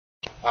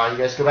You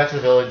guys go back to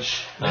the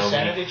village. No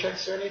sanity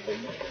checks or anything?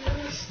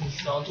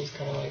 It's all just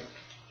kind of like,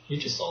 you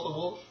just saw the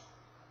wolf.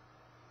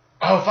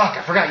 Oh, fuck,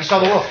 I forgot. You saw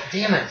the wolf.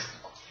 Damn it.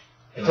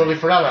 I totally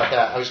forgot about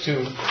that. I was too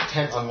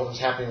intent on what was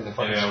happening in the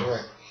fucking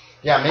story.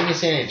 Yeah, make me a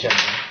sanity check.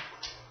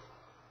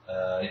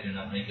 I do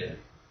not make it.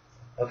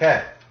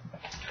 Okay.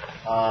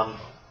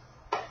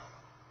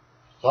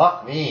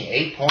 Fuck me.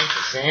 8 points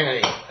of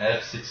sanity. I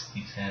have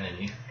 60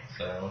 sanity,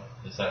 so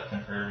is that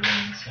temporarily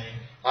insane?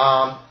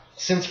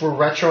 Since we're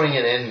retroing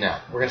it in, no.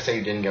 We're going to say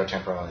you didn't go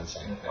temporarily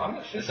insane.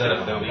 Okay. Is that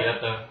a 30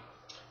 yet, though?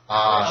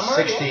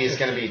 60 is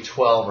going to be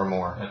 12 or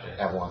more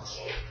at once.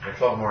 Or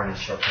 12 more in a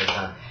short period of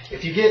time.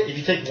 If you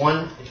take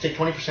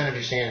 20% of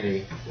your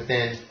sanity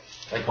within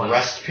like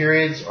rest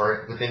periods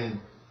or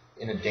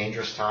in a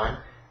dangerous time,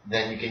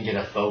 then you can get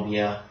a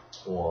phobia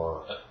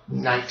or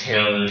night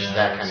terrors,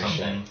 that kind of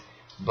shit.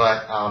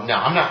 But no,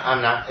 I'm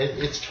not.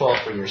 It's 12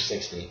 for your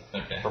 60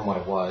 from what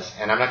it was,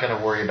 and I'm not going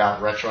to worry about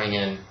retroing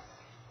in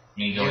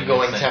you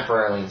going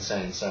temporarily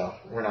insane. So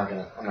I'm not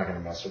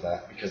gonna mess with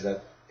that because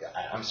that.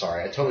 I'm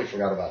sorry, I totally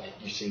forgot about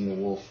you seeing the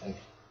wolf. And,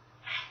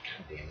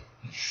 God damn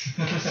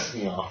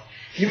it!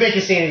 You make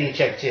a sanity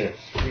check too.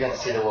 You're gonna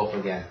see the wolf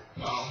again.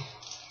 No.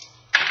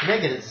 If you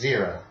make it, it's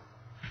 0.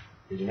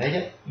 Did you make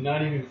it?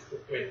 Not even.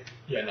 Wait.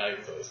 Yeah, not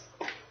even close.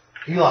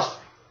 You lost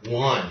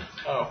 1.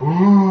 Oh.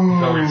 Ooh.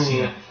 I've already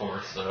seen it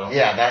before, so.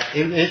 Yeah,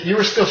 you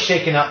were still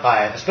shaken up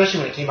by it, especially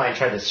when it came by and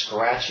tried to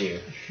scratch you.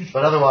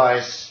 But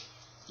otherwise,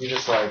 you're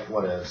just like,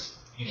 what is?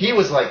 He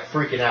was like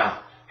freaking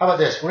out. How about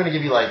this? We're gonna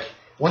give you like.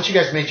 Once you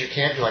guys made your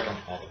camp, you're like,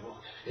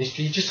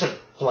 he just took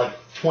for like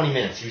 20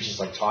 minutes. He was just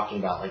like talking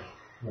about like.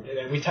 And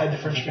then we tied the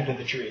Frenchman to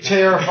the tree.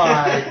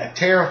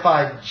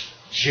 Terrified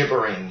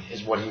gibbering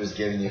is what he was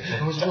giving you.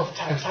 It was awful.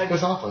 I tied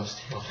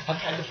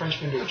the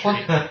Frenchman to the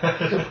tree.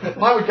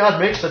 Why would God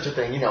make such a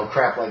thing?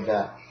 Crap like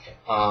that.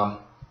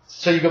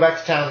 So you go back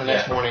to town the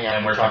next morning after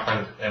and we're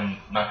talking. and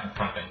not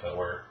confronting, but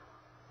we're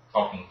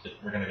talking to.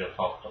 We're gonna go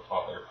talk to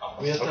Father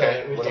Thomas.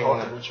 What do you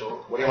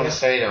want to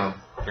say to him?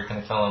 We're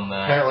gonna tell him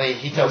that. Apparently,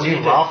 he tells you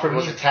Alfred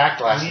was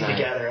attacked last night. We need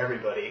to gather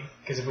everybody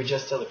because if we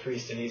just tell the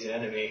priest and he's an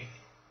enemy.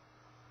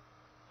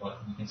 What,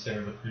 you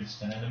consider the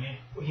priest an enemy?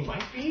 Well, he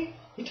might be.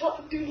 He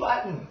taught the dude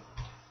Latin.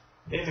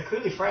 They're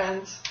clearly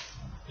friends.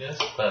 Yes,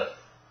 but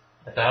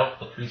I doubt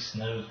the priest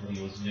knows what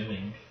he was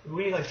doing.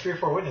 We need like 3 or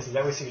 4 witnesses.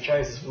 That way, if he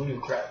tries this voodoo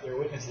crap, they're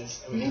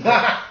witnesses.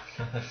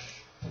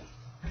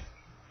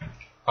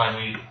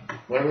 Fine,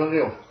 what are we gonna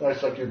do?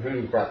 That's like your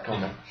voodoo crap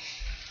comment.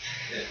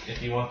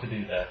 If you want to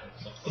do that.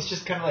 It's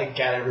just kind of like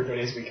gather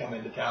everybody as we come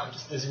into town.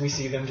 Just as we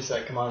see them, just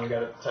like, come on, we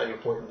gotta tell you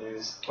important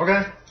news.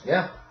 Okay,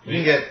 yeah. You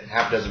can get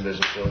half a dozen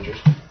business villagers.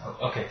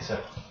 Okay,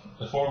 so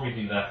before we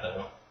do that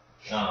though,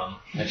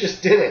 I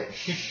just did it.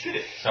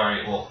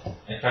 Sorry, well,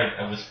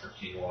 I whispered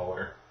to you while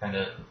we're kind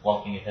of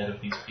walking ahead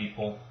of these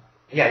people.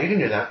 Yeah, you can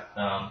do that.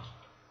 I'm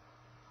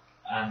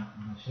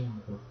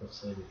assuming the book will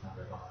say we found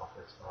it on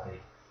Alfred's body.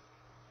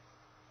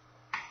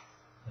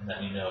 And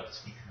that we know it's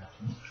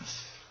decommissioned.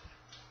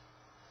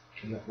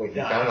 Wait,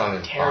 you found it on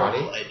his body?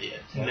 Idea.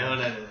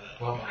 No.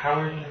 Well, how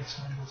are you going to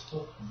explain this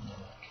book?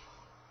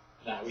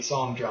 Nah, we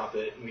saw him drop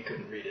it and we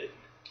couldn't read it.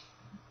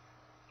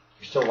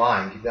 You're still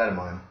lying. Keep that in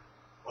mind.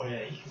 Oh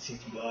yeah, he can see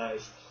through the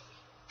eyes.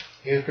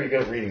 He was pretty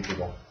good at reading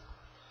people.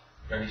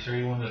 Are you sure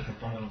you wanted to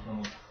confront him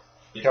from?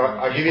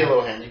 I'll give you a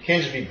little hint. You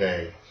can't just be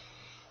vague.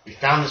 We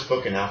found this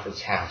book in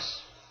Alfred's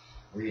house.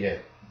 Read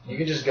it. You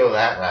can just go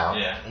that route.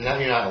 Yeah. And then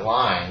you're not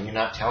lying. You're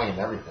not telling him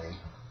everything.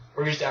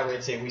 Or just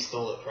outright say we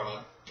stole it from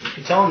him. You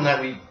can tell him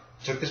that we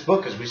took this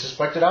book because we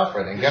suspected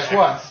Alfred. And guess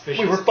what?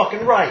 We were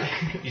fucking right.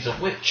 He's a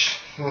witch.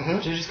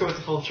 Mm-hmm. So just go with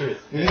the full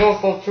truth. You can go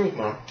with full truth,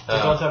 man.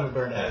 Just don't tell me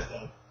burn ass,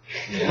 though.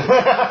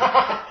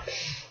 Yeah.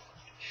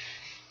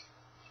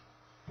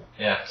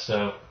 Yeah,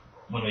 so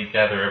when we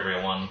gather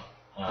everyone...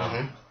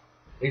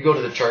 You go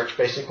to the church,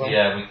 basically?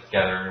 Yeah, we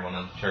gather everyone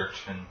in the church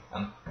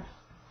and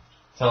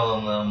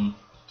telling them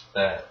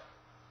that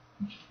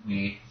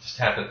we just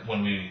happened,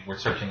 when we were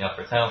searching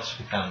Alfred's house,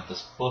 we found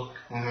this book.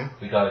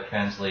 We got it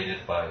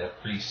translated by a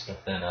priest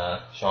up in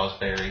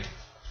Shawsbury.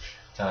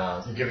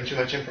 You're giving too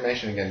much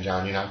information again,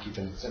 John. You're not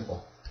keeping it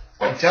simple.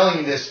 I'm telling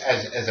you this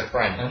as a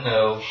friend. I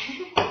know.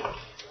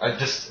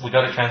 We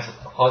got it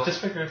translated. Well, I just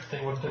figured if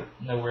they wanted to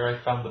know where I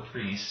found the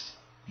priest.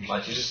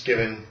 You're just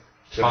giving...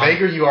 The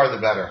vaguer you are, the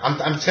better.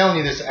 I'm telling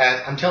you this.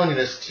 I'm telling you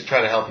this to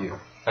try to help you.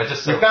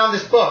 You found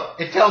this book.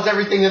 It tells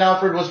everything that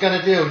Alfred was going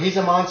to do. He's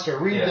a monster.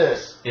 Read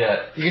this.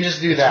 Yeah. You can just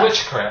do that.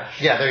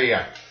 Witchcraft. Yeah, there you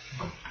go.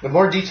 The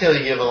more detail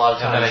you give, a lot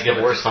of times,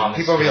 the worse.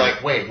 People will be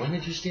like, "Wait, when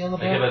did you steal the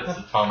book?" I give it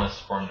to Thomas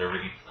for him to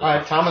read. All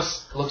right,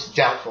 Thomas looks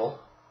doubtful.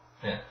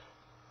 Yeah.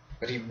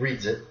 But he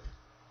reads it.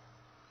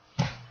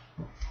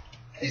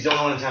 He's the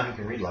only one in town who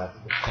can read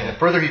Latin. And the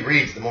further he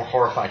reads, the more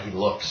horrified he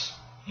looks.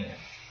 Yeah.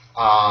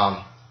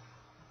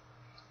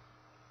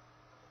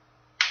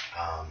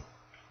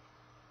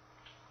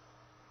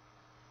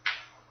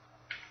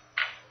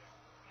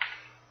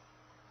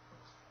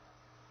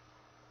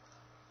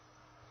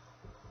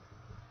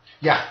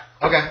 Yeah,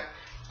 okay.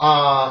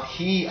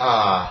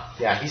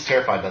 He's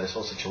terrified by this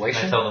whole I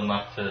situation. tell them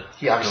not to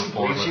He go obviously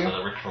forward believes with you.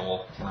 the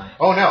ritual tonight.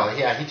 Oh no,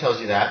 yeah, he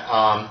tells you that.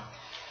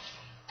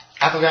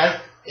 Appleguy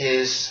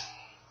is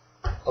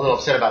a little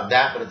upset about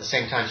that, but at the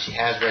same time, she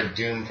has read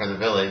doom for the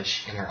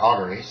village in her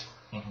auguries,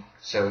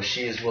 so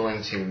she is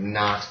willing to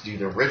not do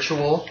the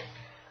ritual.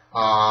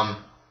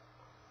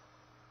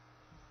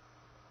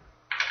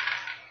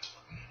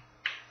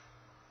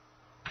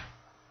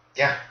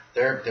 Yeah,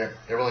 they're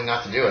willing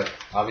not to do it.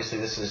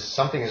 Obviously,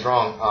 something is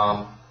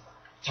wrong.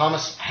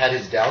 Thomas had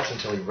his doubts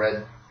until he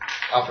read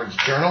Alfred's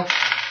journal.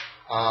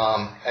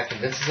 That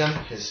convinces him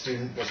his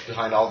student was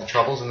behind all the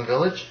troubles in the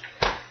village.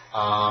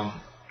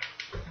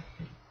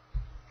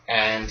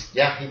 And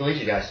yeah, he believes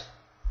you guys.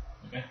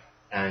 Okay.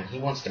 And he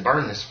wants to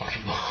burn this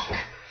fucking book.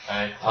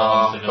 I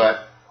tell him to go.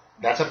 But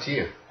that's up to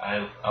you.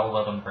 I'll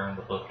let him burn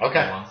the book if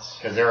Okay. he wants.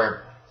 Because there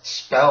are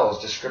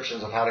spells,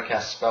 descriptions of how to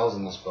cast spells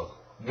in this book.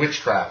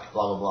 Witchcraft,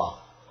 blah, blah, blah.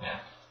 Yeah.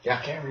 You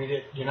can't read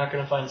it. You're not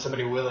going to find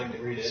somebody willing to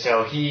read it.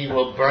 So he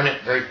will burn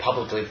it very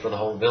publicly for the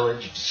whole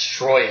village,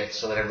 destroy it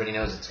so that everybody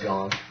knows it's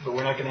gone. But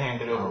we're not going to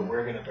hand it over.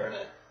 We're going to burn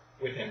it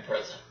with him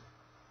present.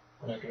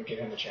 We're not going to give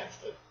him a chance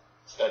to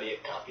study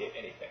it, copy it,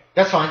 anything.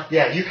 That's fine.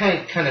 Yeah, you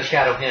kind of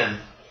shadow him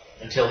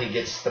until he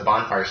gets the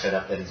bonfire set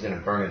up that he's going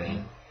to burn it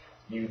in.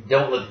 You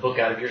don't let the book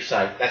out of your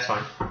sight. That's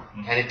fine.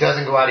 And it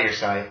doesn't go out of your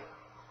sight.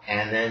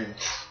 And then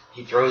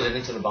he throws it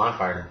into the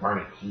bonfire to burn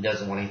it. He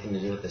doesn't want anything to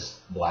do with this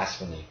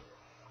blasphemy.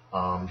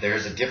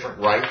 There's a different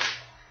rite.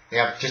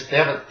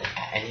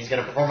 And he's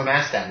going to perform a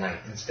mass that night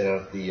instead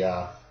of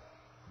the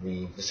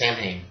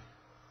Samhain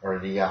or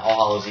the All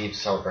Hallows Eve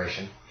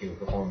celebration. He will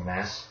perform a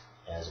mass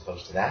as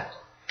opposed to that.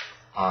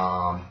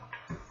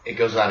 It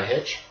goes without a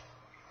hitch.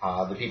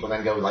 The people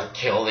then go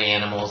kill the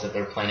animals that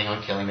they're planning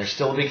on killing. There's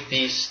still a big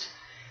feast.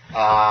 You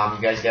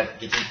guys get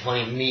to eat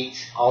plenty of meat.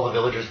 All the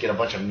villagers get a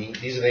bunch of meat.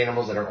 These are the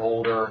animals that are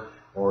older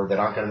or that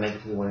aren't going to make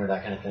it through the winter,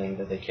 that kind of thing,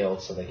 that they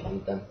killed so they can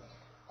eat them.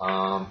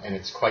 And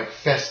it's quite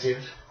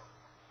festive.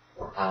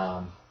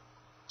 And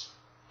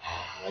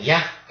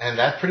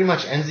that pretty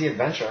much ends the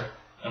adventure.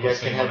 You guys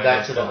can head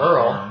back to the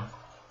Earl.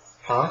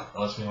 Huh?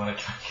 Unless we want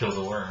to try to kill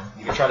the worm.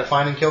 You can try to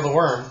find and kill the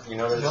worm. You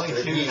know, there's only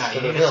the two east now. for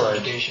You the need a village.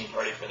 subjugation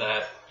party for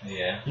that.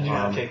 Yeah. You do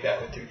not take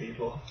that with two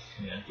people.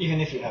 Yeah. Even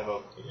if you have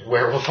a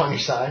werewolf on your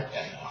side.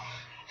 Yeah, no.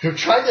 Who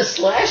tried to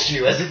slash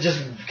you as it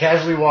just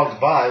casually walked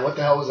by. What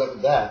the hell was up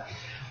with that?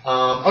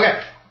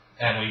 Okay.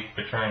 And we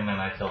return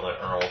and I tell the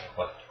Earl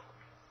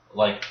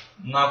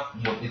not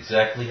what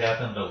exactly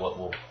happened, but what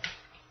will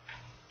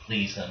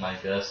please him, I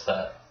guess,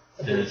 that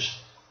his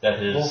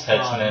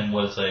headsman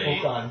was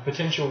a...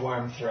 potential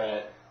worm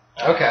threat.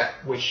 Okay.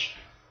 Which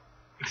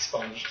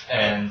expunged.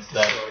 And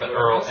that the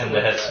Earl and the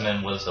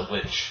headsman was a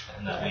witch,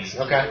 and that he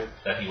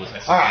was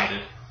executed. All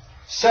right.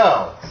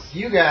 So,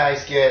 you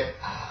guys get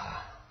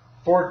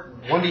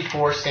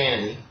 1d4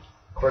 sanity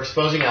for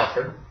exposing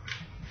Alfred,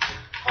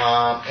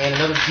 and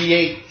another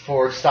d8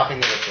 for stopping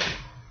the ritual.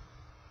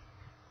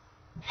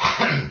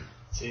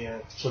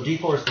 So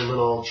d4 is the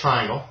little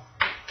triangle,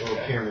 the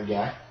little pyramid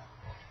guy.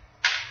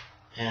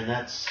 And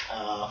that's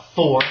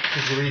 4,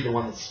 because you read the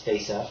one that's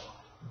face up.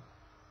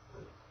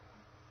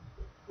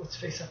 What's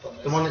face up on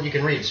this? The one that you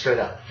can read straight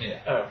up. Yeah.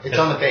 Oh. It's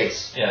on the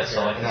base. Yeah,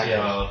 so I can see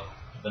how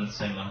the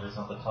same numbers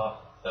on the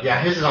top.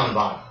 Yeah, his is on the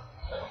bottom.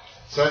 Oh.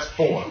 So that's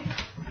 4.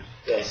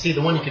 Yeah, see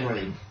the one you can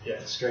read. Yeah.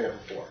 It's straight up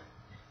a 4.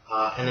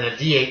 And then a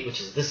d8, which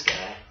is this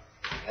guy.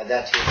 Add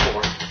that to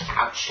your 4.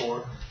 Ouch.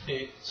 4.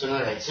 8. So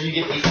another 8. So you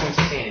get 8 points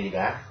of sanity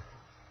back.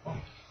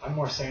 I'm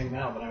more sane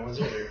now than I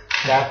was earlier.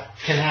 That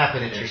can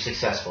happen if you're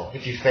successful.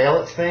 If you fail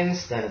at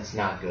things, then it's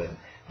not good.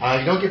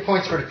 You don't get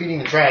points for defeating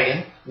the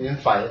dragon. You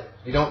didn't fight it.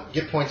 You don't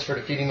get points for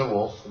defeating the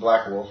wolf, the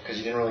black wolf, because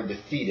you didn't really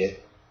defeat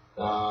it.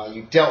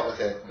 You dealt with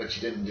it, but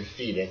you didn't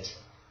defeat it.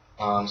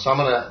 So I'm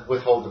going to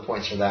withhold the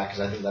points for that because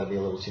I think that would be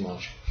a little too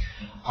much.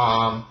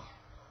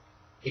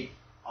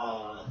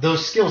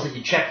 Those skills that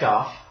you checked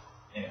off,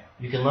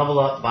 you can level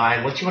up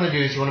by, what you want to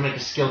do is you want to make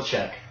a skill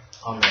check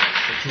on those,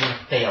 but you want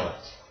to fail it.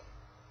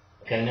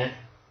 Okay, Nick?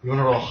 You want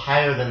to roll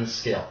higher than the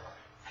skill.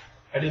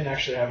 I didn't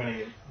actually have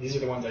any. These are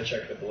the ones I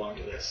checked that belong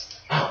to this.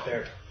 Oh.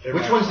 They're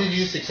Which ones did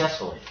you use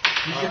successfully?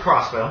 Use your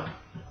crossbow.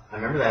 I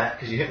remember that,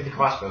 because you hit with the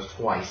crossbows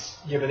twice.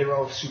 Yeah, but they were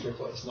all super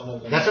close. None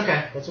of them. That's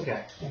okay. That's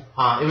okay.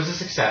 It was a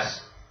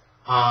success.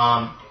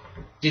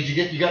 Did you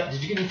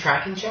get any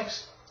tracking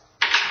checks?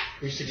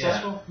 Were you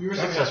successful? Yeah. You were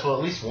successful.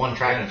 At least one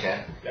tracking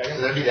check. Yeah,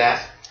 So there'd be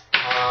that.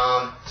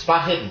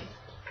 Spot hidden.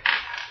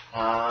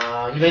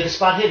 You made the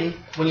spot hidden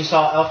when you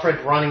saw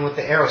Alfred running with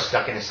the arrow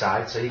stuck in his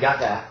side, so you got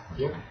that.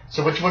 Yep.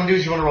 So what you want to do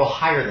is you want to roll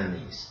higher than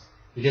these.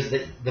 Because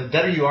the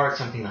better you are at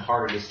something, the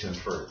harder it is to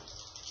improve.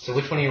 So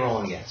which one are you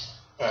rolling against?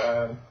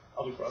 I'll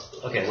do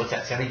crossbow. Okay, what's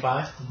that,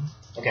 75?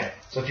 Mm-hmm. Okay,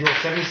 so if you roll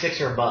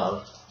 76 or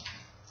above,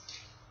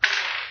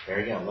 there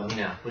you go, let me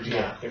know. What'd you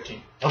get?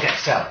 13. Okay,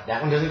 so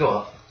that one doesn't go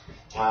up.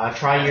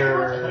 Try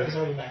your... It was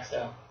already maxed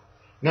out.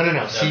 No.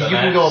 See, you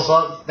can go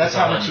above... That's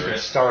how much you 100.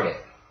 can start it.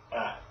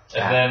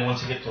 And then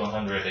once you get to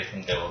 100, it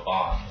can go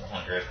beyond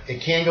 100.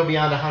 It can go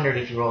beyond 100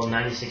 if you roll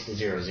 96 to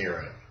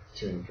 00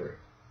 to improve.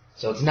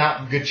 So it's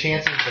not good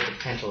chances, but the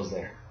potential is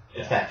there.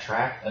 What's that,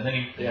 track? And then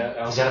you. Yeah,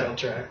 I Is that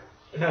also track.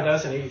 No, that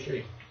was an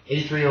 83.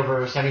 83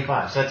 over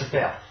 75, so that's a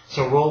fail.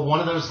 So roll one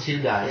of those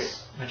two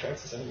dice. Wait, my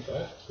track's a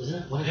 75.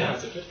 Isn't it? What is Yeah, that?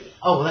 it's a 50.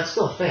 Oh, well, that's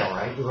still a fail,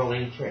 right? You roll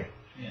 83.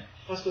 Yeah.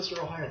 I was supposed to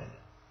roll higher than that.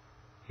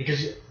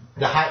 Because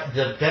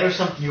the better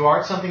you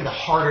are at something, the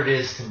harder it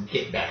is to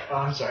get better. Oh,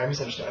 I'm sorry, I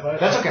misunderstood. I thought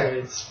That's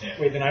okay.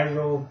 Wait, then I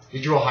rolled...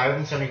 Did you roll higher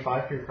than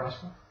 75 for your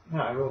crossbow? No,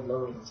 I rolled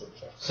lower than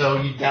 75.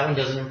 So that one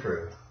doesn't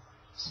improve.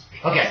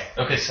 Okay.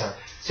 Okay,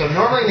 So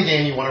normally in the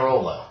game you want to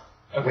roll low.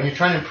 Okay. When you're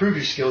trying to improve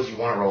your skills, you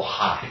want to roll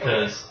high.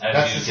 because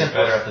That's as the you get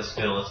better at the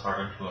skill, it's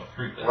harder to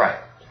improve it. Right.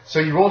 So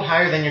you rolled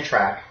higher than your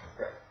track.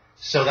 Right.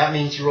 So that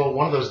means you roll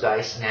one of those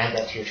dice and add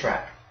that to your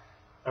track.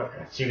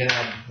 Okay. So you're going to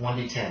add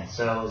 1d10.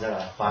 So is that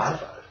a 5?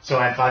 That's a 5. So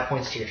add 5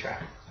 points to your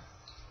track.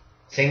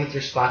 Same with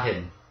your spot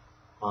hidden.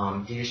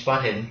 Do your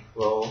spot hidden.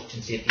 Roll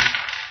and see if you...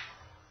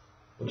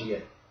 What'd you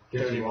get?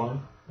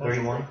 31?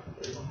 31?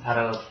 31. Out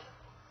of...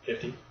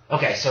 50.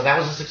 Okay, so that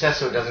was a success,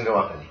 so it doesn't go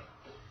up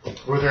any.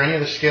 Were there any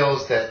other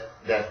skills that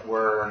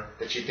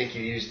you think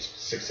you used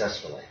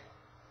successfully?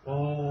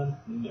 No.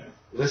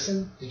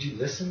 Listen? Did you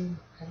listen?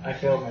 I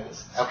failed my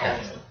list. Okay.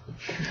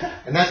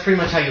 And that's pretty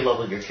much how you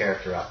level your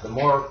character up.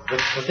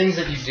 The things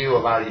that you do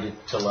allow you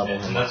to level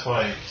him And up. that's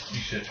why you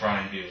should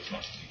try and do as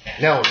much as you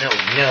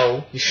can.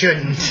 No, you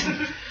shouldn't.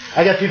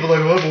 I got people like,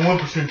 well, I have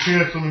a 1%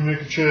 chance, let me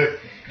make a check.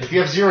 If you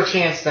have 0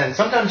 chance, then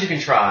sometimes you can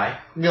try.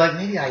 And you're like,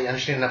 maybe I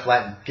understand enough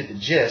Latin to get the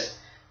gist.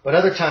 But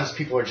other times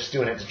people are just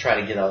doing it to try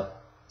to get to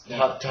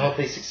help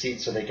they succeed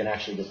so they can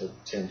actually get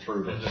to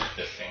improve it. It's just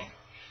 15.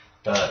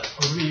 But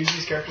Would we use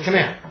these characters? Come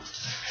here.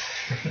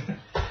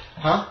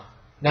 Huh?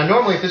 Now,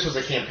 normally, if this was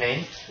a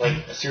campaign,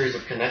 like a series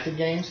of connected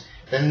games,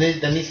 then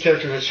these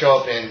characters would show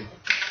up in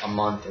a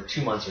month, or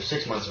 2 months, or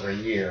 6 months, or a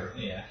year.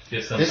 yeah,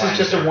 This is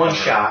just a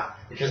one-shot,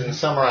 because in the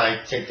summer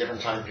I take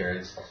different time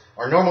periods.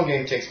 Our normal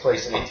game takes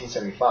place in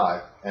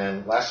 1875,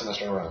 and last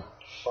semester I ran a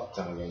fuck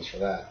ton of games for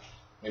that.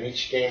 In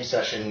each game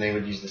session, they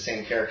would use the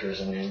same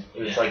characters, and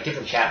it was like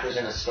different chapters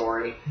in a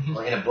story,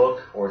 or in a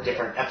book, or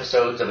different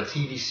episodes of a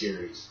TV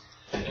series.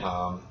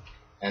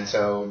 And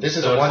so this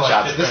is a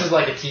one-shot. So this is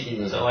like a TV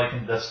movie. So like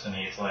in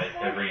Destiny, it's like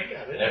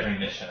every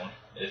mission,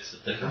 it's a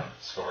different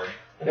story.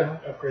 Yeah.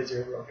 Upgrades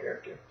your overall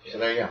character. So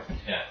there you go.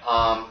 Yeah.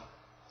 I'm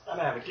an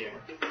avid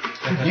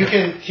gamer. You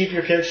can keep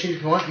your character sheet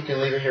if you want. You can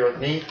leave it here with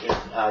me.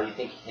 If you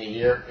think in a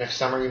year, next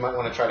summer, you might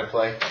want to try to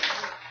play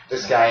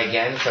this guy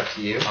again. It's up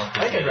to you.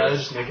 I think I'd rather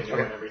just make a new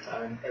one every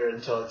time, or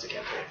until it's a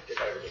campaign, if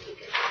I ever get to a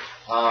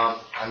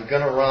campaign. I'm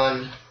going to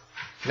run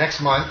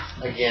next month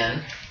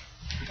again,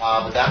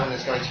 but that one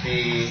is going to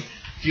be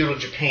Feudal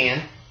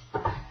Japan.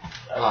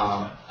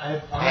 I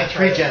have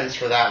 3 gens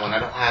for that one. I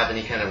don't have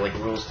any kind of like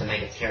rules to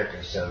make a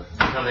character. So you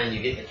come in,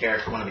 you get the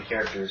character, one of the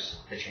characters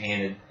that you're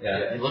handed.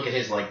 Yeah. You look at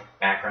his like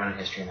background and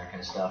history and that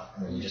kind of stuff,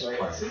 and then you just play.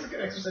 This is a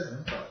good exercise in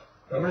info.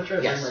 I'm gonna try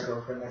to bring my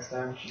girlfriend next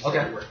time. She's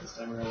gonna work this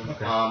time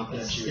around.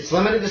 It's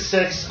limited to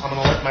 6. I'm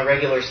going to let my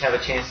regulars have a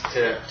chance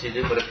to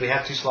do, but if we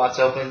have 2 slots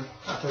open,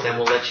 then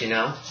we'll let you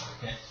know.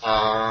 Okay.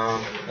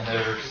 And And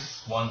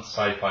there's one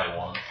sci-fi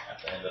one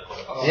at the end of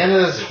it. the end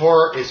of this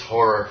horror is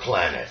Horror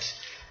Planet.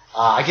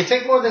 I can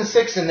take more than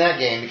 6 in that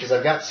game because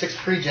I've got 6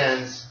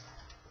 pre-gens,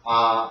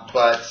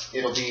 but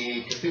it'll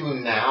be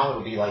Cthulhu now.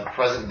 It'll be like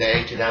present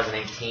day,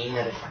 2018.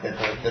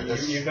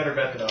 You better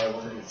bet that I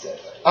wanted to say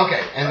that.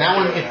 Okay, and that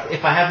one,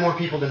 if I have more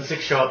people than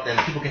 6 show up, then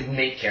people can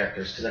make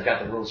characters because I've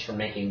got the rules for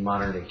making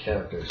modern day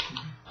characters.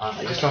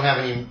 I just don't have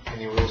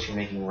any rules for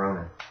making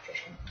Ronin.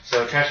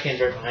 So trash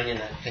can's right behind you in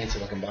that fancy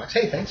looking box.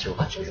 Hey, thanks for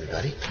watching,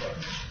 everybody.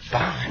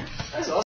 Bye. That's awesome.